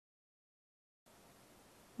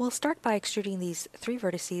We'll start by extruding these 3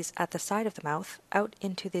 vertices at the side of the mouth out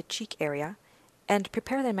into the cheek area and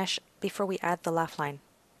prepare the mesh before we add the laugh line.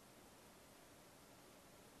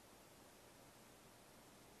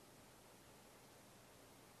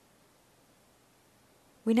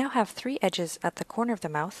 We now have 3 edges at the corner of the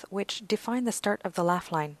mouth which define the start of the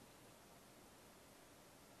laugh line.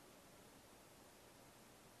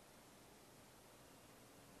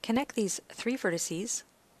 Connect these 3 vertices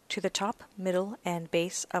to the top, middle, and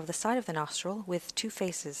base of the side of the nostril with 2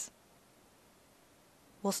 faces.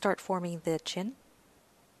 We'll start forming the chin,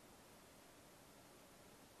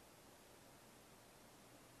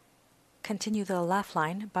 continue the laugh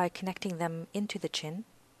line by connecting them into the chin,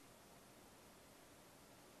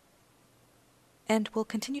 and we'll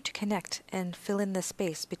continue to connect and fill in the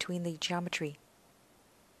space between the geometry.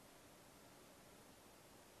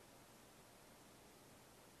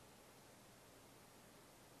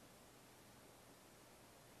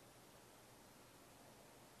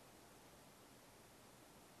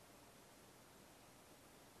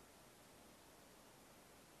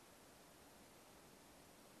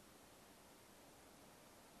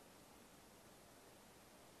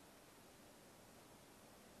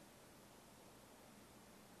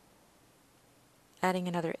 Adding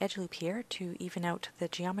another edge loop here to even out the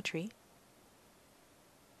geometry.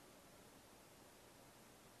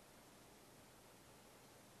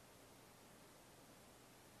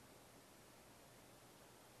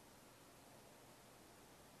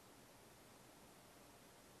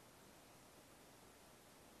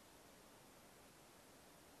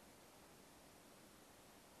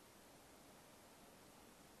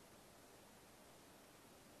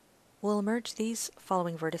 We'll merge these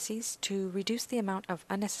following vertices to reduce the amount of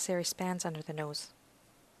unnecessary spans under the nose.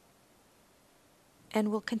 And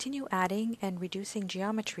we'll continue adding and reducing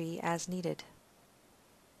geometry as needed.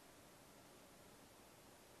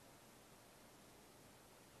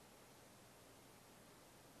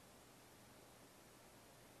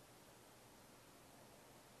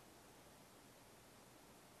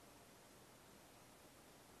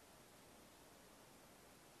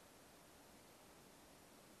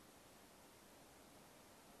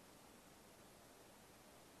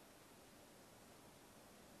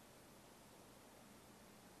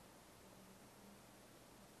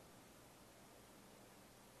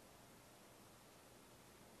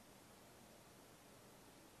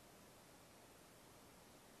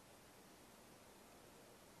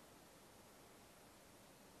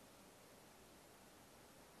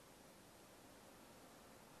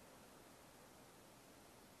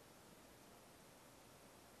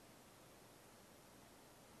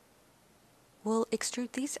 We'll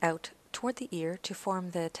extrude these out toward the ear to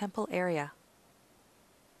form the temple area.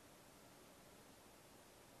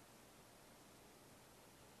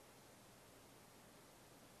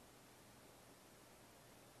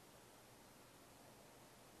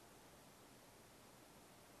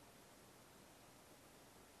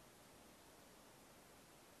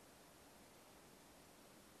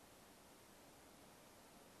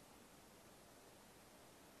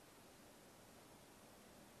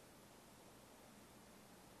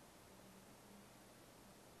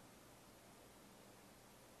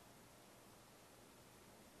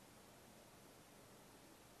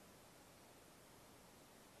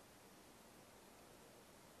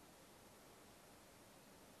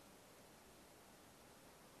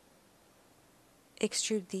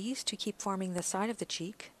 Extrude these to keep forming the side of the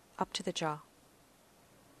cheek up to the jaw.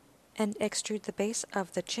 And extrude the base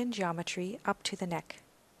of the chin geometry up to the neck.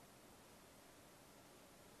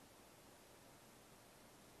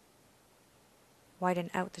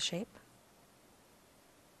 Widen out the shape.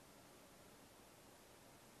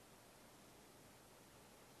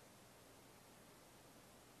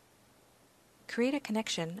 Create a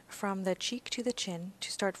connection from the cheek to the chin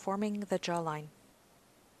to start forming the jawline.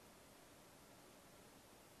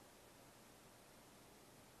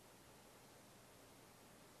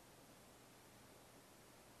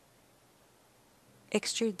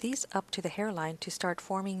 Extrude these up to the hairline to start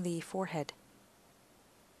forming the forehead.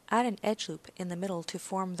 Add an edge loop in the middle to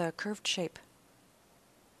form the curved shape.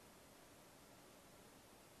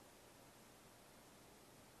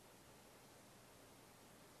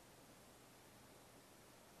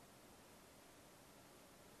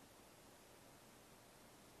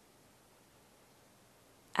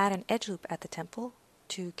 Add an edge loop at the temple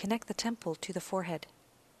to connect the temple to the forehead.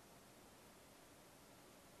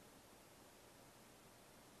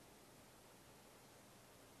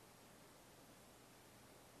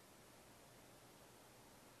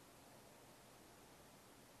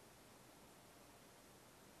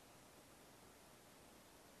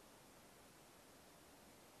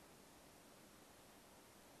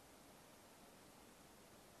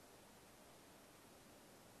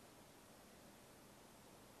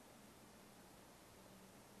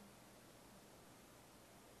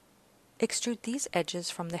 Extrude these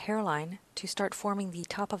edges from the hairline to start forming the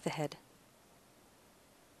top of the head.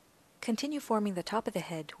 Continue forming the top of the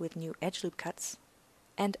head with new edge loop cuts,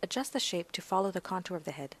 and adjust the shape to follow the contour of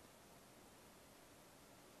the head.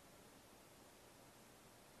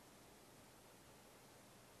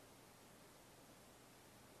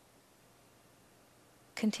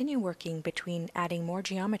 Continue working between adding more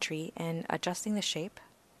geometry and adjusting the shape,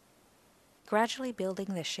 gradually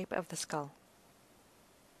building the shape of the skull.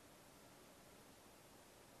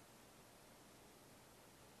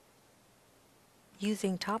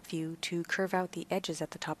 Using top view to curve out the edges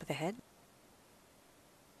at the top of the head,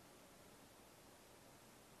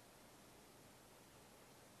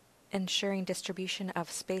 ensuring distribution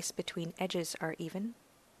of space between edges are even,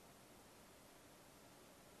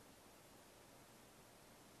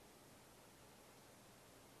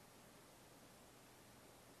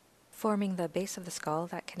 forming the base of the skull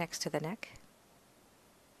that connects to the neck,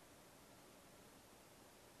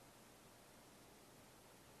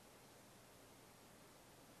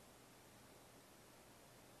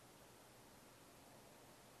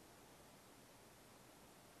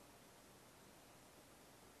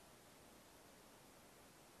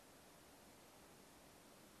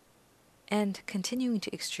 and continuing to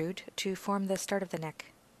extrude to form the start of the neck.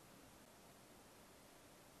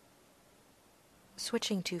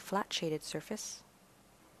 Switching to flat shaded surface,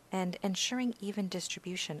 and ensuring even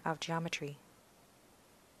distribution of geometry.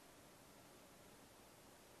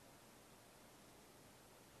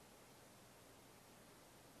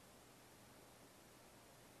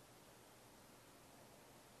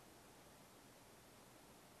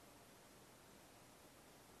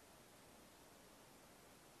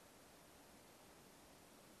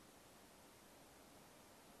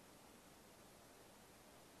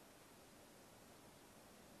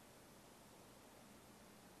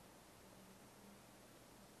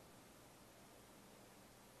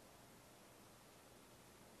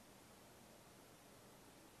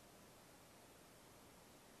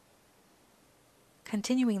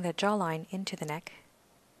 Continuing the jawline into the neck,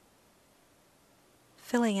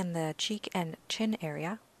 filling in the cheek and chin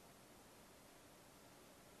area,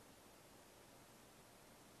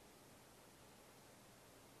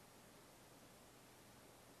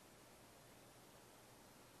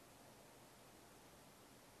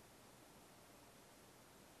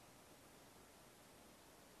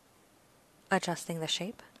 adjusting the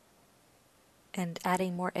shape, and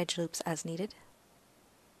adding more edge loops as needed.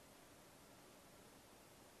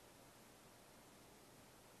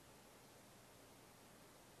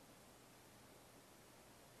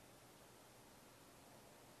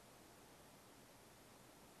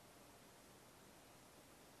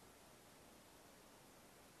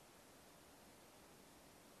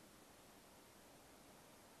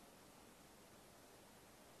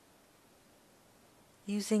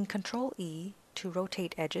 Using Ctrl E to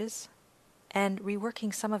rotate edges, and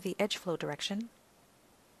reworking some of the edge flow direction,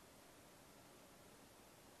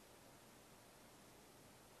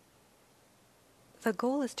 the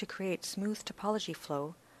goal is to create smooth topology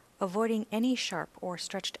flow, avoiding any sharp or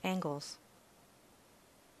stretched angles.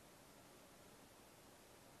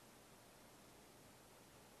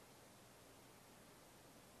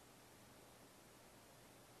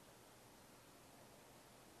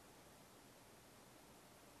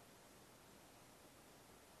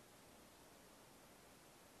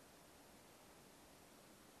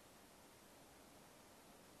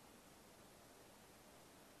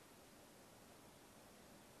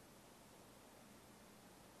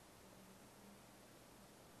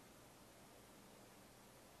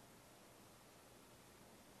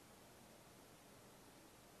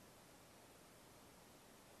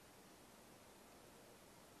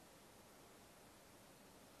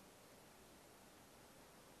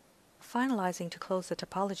 Finalizing to close the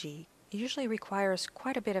topology usually requires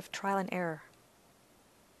quite a bit of trial and error.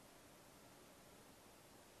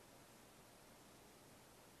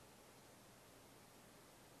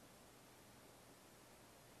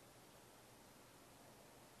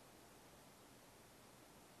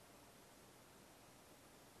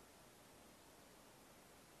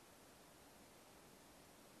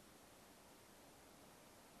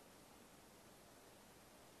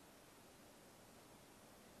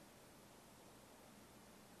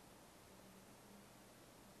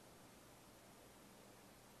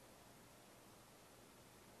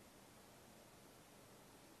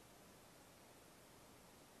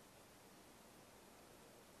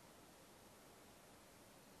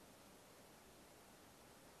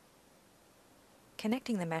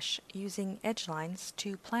 Connecting the mesh using edge lines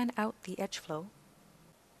to plan out the edge flow,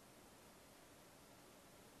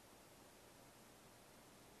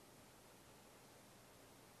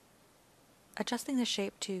 adjusting the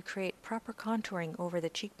shape to create proper contouring over the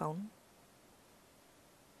cheekbone,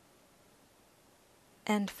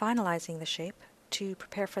 and finalizing the shape to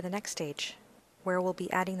prepare for the next stage, where we'll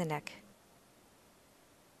be adding the neck.